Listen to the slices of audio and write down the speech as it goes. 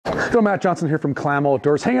Hello, Matt Johnson here from Clam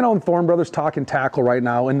Outdoors, hanging out in Thorne Brothers talking tackle right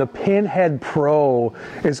now, and the Pinhead Pro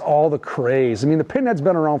is all the craze. I mean, the Pinhead's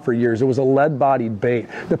been around for years. It was a lead-bodied bait.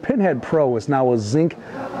 The Pinhead Pro is now a zinc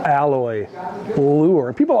alloy lure.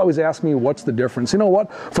 And people always ask me, what's the difference? You know what?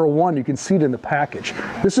 For one, you can see it in the package.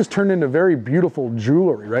 This is turned into very beautiful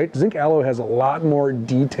jewelry, right? Zinc alloy has a lot more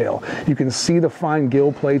detail. You can see the fine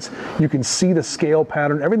gill plates. You can see the scale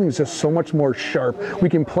pattern. Everything's just so much more sharp. We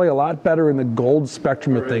can play a lot better in the gold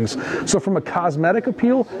spectrum of things. So from a cosmetic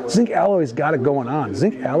appeal, zinc alloy's got it going on.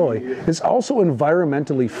 Zinc alloy is also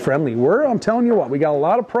environmentally friendly. I'm telling you what, we got a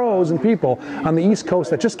lot of pros and people on the East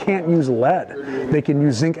Coast that just can't use lead. They can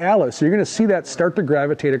use zinc alloy. So you're going to see that start to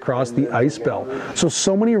gravitate across the ice belt.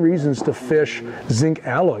 So many reasons to fish zinc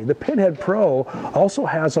alloy. The Pinhead Pro also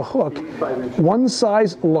has a hook one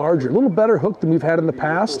size larger, a little better hook than we've had in the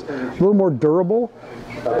past, a little more durable,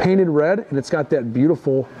 painted red, and it's got that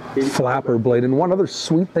beautiful flapper blade. And one other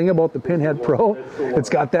sweet thing about the Pinhead Pro, it's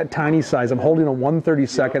got that tiny size. I'm holding a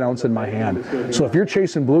 1/32 ounce in my hand. So if you're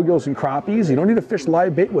chasing bluegills and crappies, you don't need to fish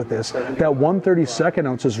live bait with this. That 1/32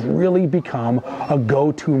 ounce has really become a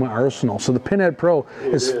go-to arsenal. So the Pinhead Pro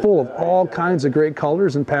is full of all kinds of great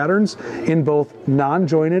colors and patterns in both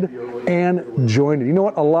non-jointed and jointed. You know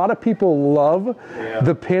what? A lot of people love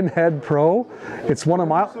the Pinhead Pro. It's one of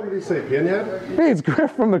my... Somebody say Pinhead? Hey, it's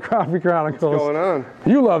Griff from the Crappie Chronicles. What's going on?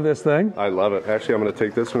 You love this thing. I love it. Actually, I'm going to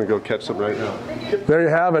take this one and go catch some right now. There you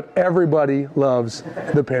have it. Everybody loves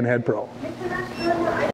the Pinhead Pro.